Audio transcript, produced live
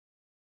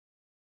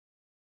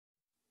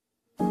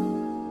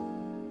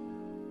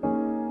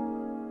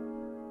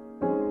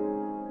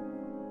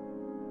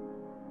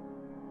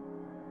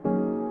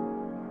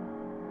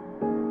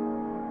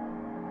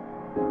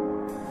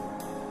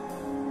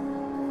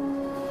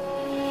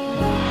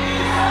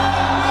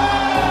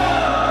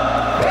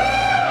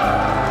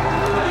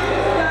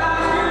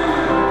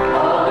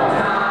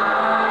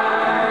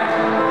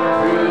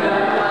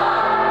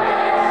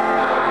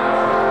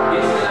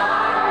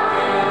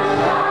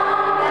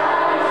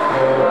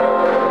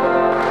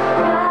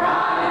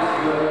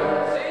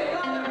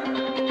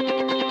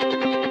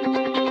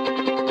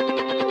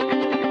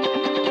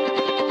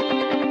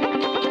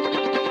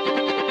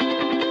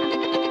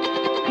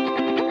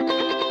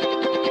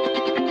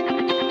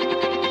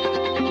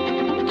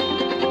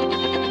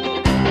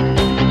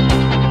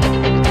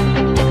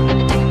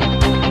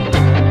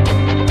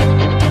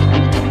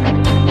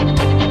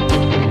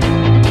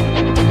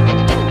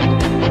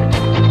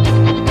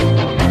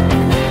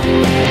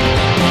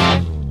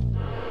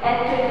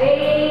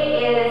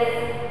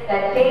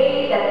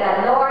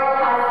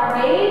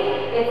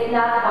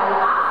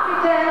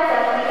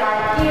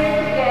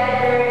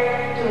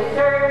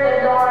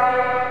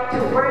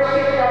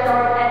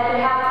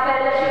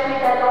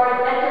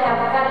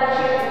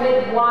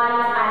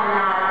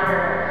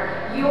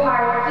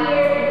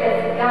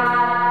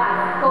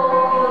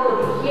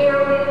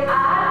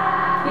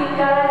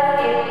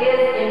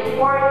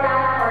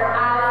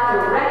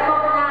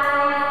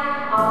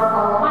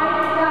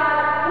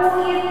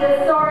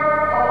the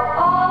source of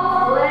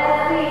all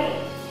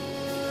blessings.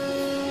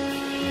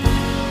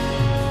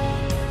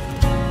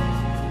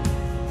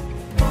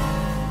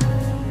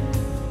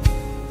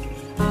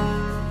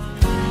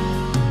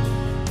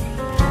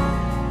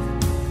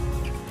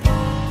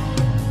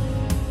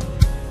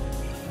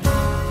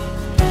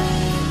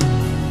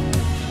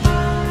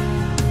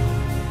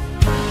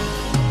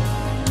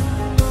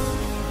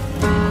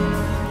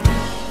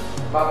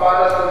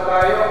 Mapalas din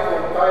tayo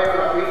kung tayo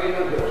napili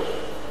ng Diyos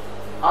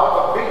out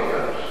of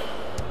billions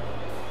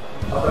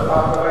of the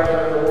population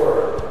of the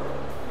world.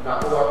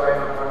 Nakuha tayo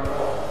ng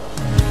Panginoon.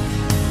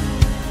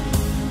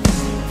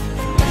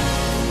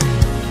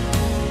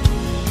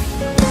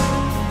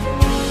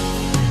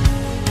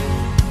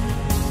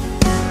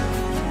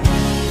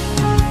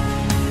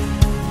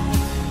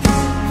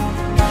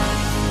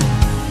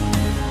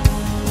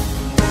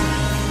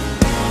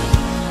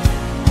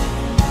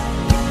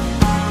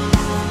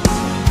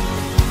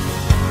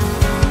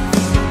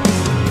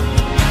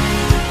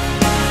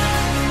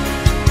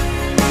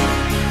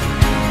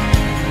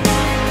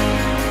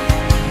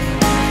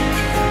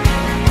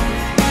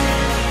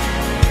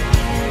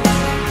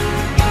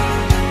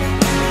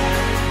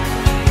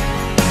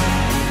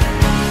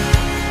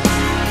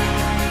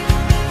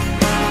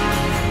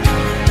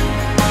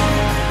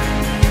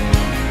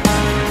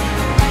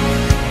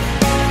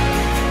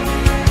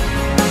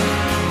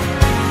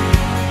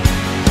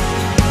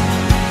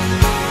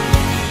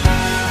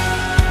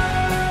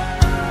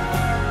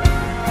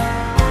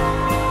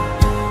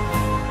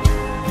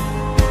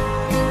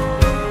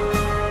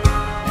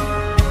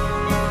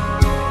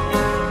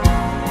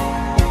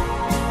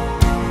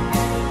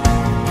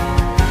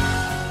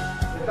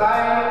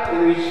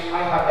 Which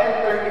I have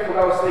entered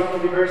Ifugao State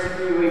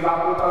University way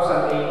back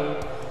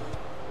 2008,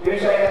 in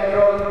which I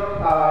enrolled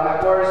in a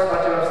course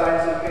Bachelor of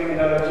Science in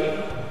Criminology,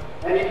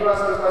 and it was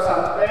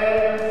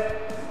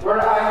 2010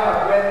 where I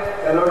have met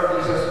the Lord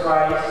Jesus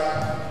Christ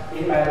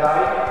in my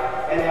life,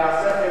 and I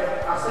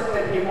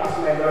accepted Him as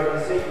my Lord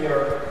and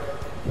Savior.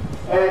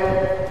 And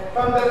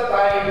from that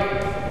time,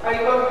 I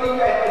don't think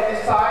I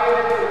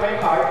decided in my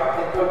heart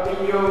to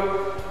continue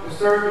to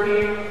serve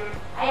Him.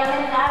 I am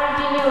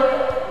encouraging you,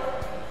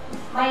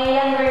 my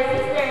younger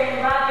sister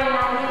and brother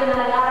na dito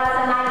na nag-aral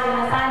sa Nayo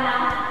na sana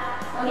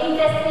maging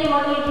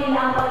testimony din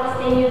ang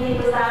pag-stay nyo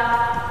dito sa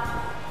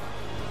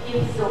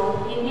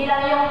IFSU. Hindi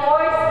lang yung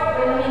course,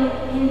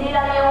 hindi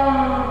lang yung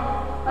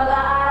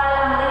pag-aaral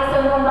ang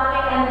reason kung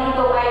bakit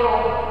nandito kayo.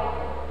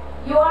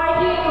 You are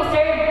here to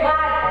serve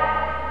God.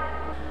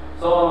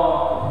 So,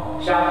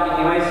 siya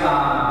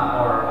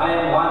or I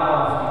am one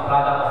of the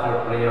product of your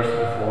prayers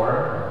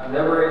before.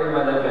 Never in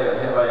my life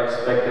have I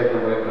expected to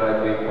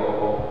graduate po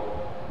ako.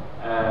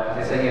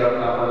 Kasi sa hirap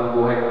na ako ng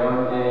buhay noon,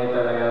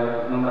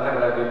 talagang nung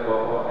nakagraduate po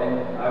ako,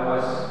 and I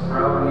was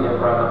probably a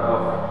product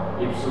of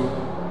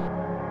IFSU.